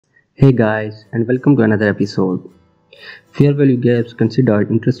Hey guys, and welcome to another episode. Fair value gaps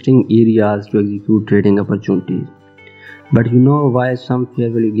considered interesting areas to execute trading opportunities. But you know why some fair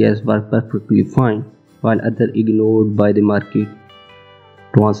value gaps were perfectly fine while others ignored by the market?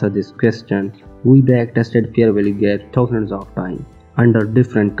 To answer this question, we backtested fair value gaps thousands of times under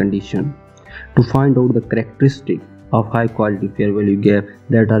different conditions to find out the characteristics of high quality fair value gaps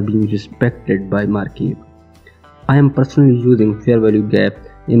that are being respected by market. I am personally using fair value gap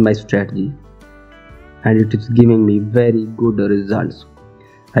in my strategy and it is giving me very good results.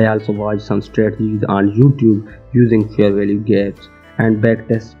 I also watched some strategies on YouTube using fair value gaps and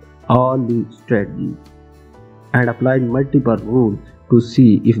backtest all the strategies and applied multiple rules to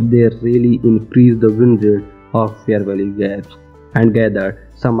see if they really increase the win rate of fair value gaps and gathered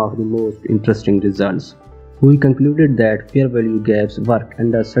some of the most interesting results. We concluded that fair value gaps work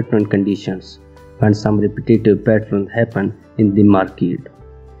under certain conditions when some repetitive patterns happen in the market.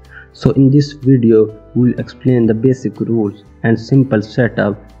 So in this video, we'll explain the basic rules and simple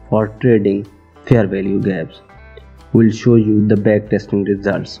setup for trading fair value gaps. We'll show you the backtesting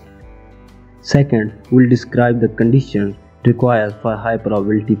results. Second, we'll describe the conditions required for high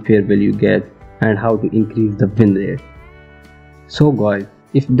probability fair value gaps and how to increase the win rate. So guys,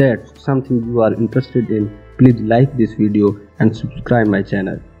 if that's something you are interested in, please like this video and subscribe my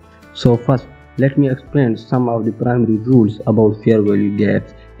channel. So first, let me explain some of the primary rules about fair value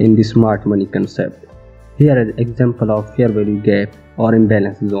gaps in the smart money concept. Here is an example of fair value gap or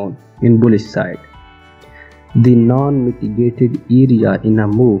imbalance zone in bullish side. The non-mitigated area in a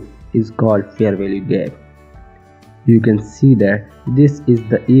move is called fair value gap. You can see that this is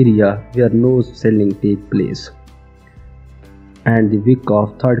the area where no selling takes place and the wick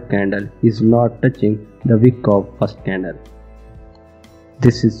of third candle is not touching the wick of first candle.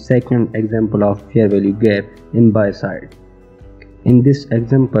 This is second example of fair value gap in buy side. In this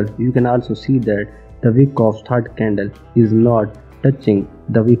example, you can also see that the wick of third candle is not touching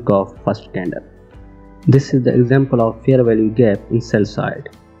the wick of first candle. This is the example of fair value gap in sell side.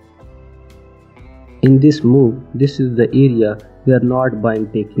 In this move, this is the area where not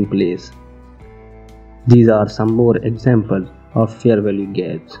buying taking place. These are some more examples of fair value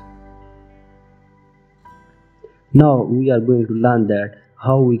gaps. Now we are going to learn that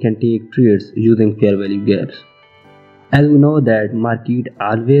how we can take trades using fair value gaps. As we know that market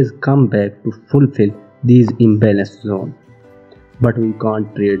always come back to fulfill these imbalance zones, but we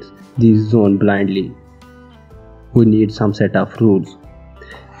can't trade these zones blindly. We need some set of rules.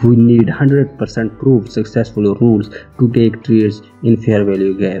 We need 100% proof successful rules to take trades in fair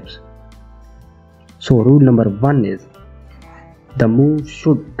value gaps. So rule number 1 is the move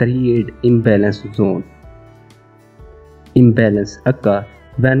should create imbalance zone. Imbalance occur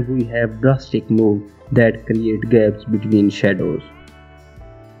when we have drastic moves that create gaps between shadows.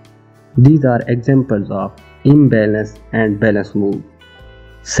 These are examples of imbalance and balance move.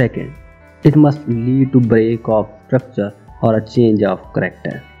 Second, it must lead to break of structure or a change of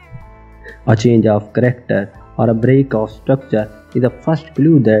character. A change of character or a break of structure is the first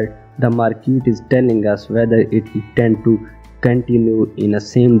clue that the market is telling us whether it intends to continue in the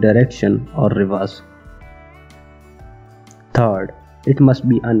same direction or reverse. Third, it must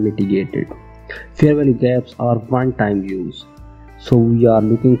be unmitigated. Fair value gaps are one-time use, so we are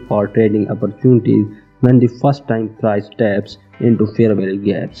looking for trading opportunities when the first time price taps into fair value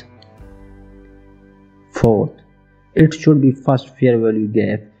gaps. Fourth, it should be first fair value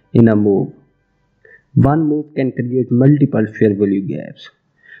gap in a move. One move can create multiple fair value gaps,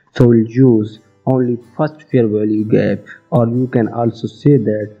 so we'll use only first fair value gap, or you can also say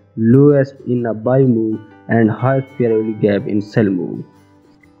that lowest in a buy move and highest fair value gap in sell move.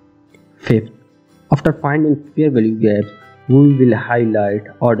 Fifth, after finding fair value gaps, we will highlight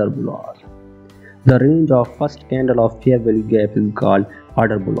order block. The range of first candle of fair value gap is called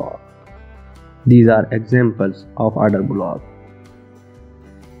order block. These are examples of order block.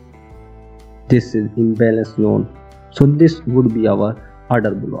 This is imbalance zone, so this would be our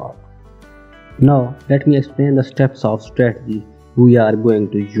order block. Now let me explain the steps of strategy we are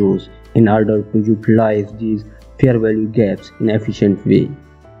going to use in order to utilize these fair value gaps in an efficient way.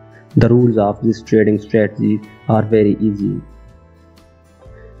 The rules of this trading strategy are very easy.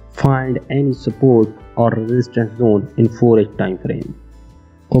 Find any support or resistance zone in 4H time frame.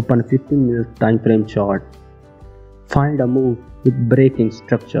 Open 15-minute time frame chart. Find a move with breaking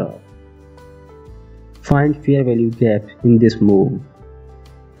structure. Find fair value gap in this move.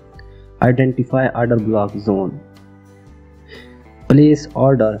 Identify order block zone. Place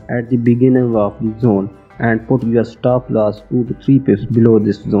order at the beginning of the zone and put your stop loss 2 to 3 pips below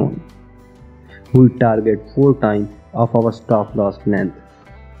this zone. We target 4 times of our stop loss length.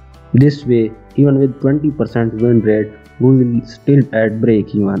 This way, even with 20% win rate, we will still at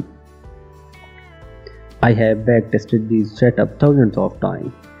break even. I have backtested this setup thousands of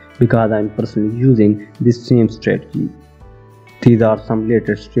times because I am personally using this same strategy. These are some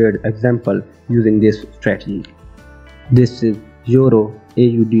latest trade examples using this strategy. This is Euro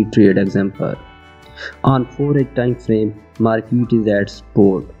AUD trade example. On 4-8 time frame, market is at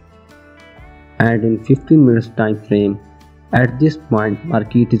support, and in 15 minutes time frame, at this point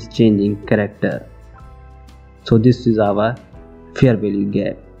market is changing character. So this is our fair value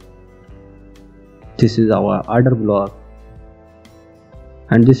gap. This is our order block,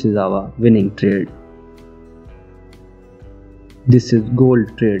 and this is our winning trade. This is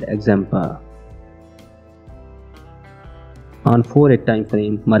gold trade example. On 4-8 time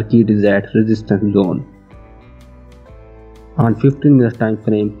frame, market is at resistance zone. On 15 minutes time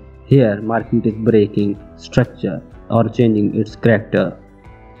frame, here market is breaking structure or changing its character.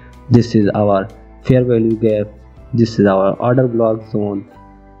 This is our fair value gap, this is our order block zone,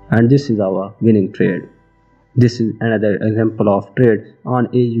 and this is our winning trade. This is another example of trade on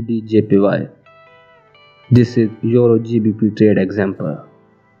AUD JPY. This is Euro GBP trade example.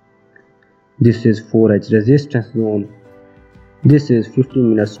 This is Forex resistance zone. This is 15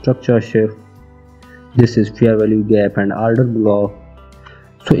 minute structure shift. This is fair value gap and order block.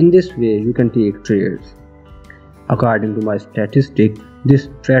 So in this way you can take trades. According to my statistic, this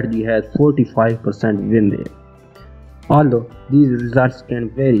strategy has 45% win rate. Although these results can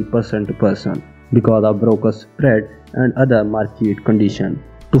vary person to person because of broker spread and other market conditions.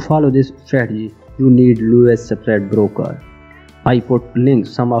 To follow this strategy, you need lowest spread broker. I put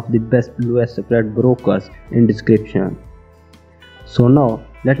links some of the best lowest spread brokers in description. So now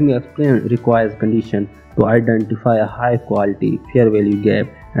let me explain required condition to identify a high quality fair value gap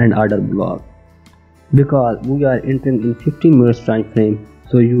and order block. Because we are entering in 15 minutes time frame,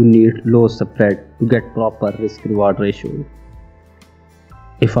 so you need low spread to get proper risk reward ratio.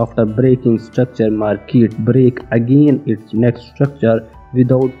 If after breaking structure market break again its next structure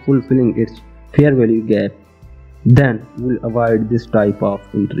without fulfilling its fair value gap, then we'll avoid this type of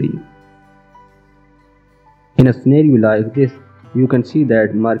entry. In a scenario like this, you can see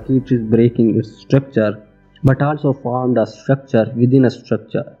that market is breaking its structure but also formed a structure within a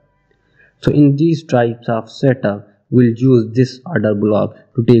structure. So in these types of setup, we'll use this order block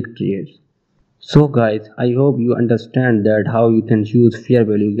to take trades. So guys, I hope you understand that how you can use fair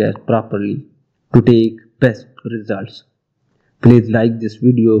value gap properly to take best results. Please like this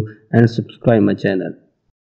video and subscribe my channel.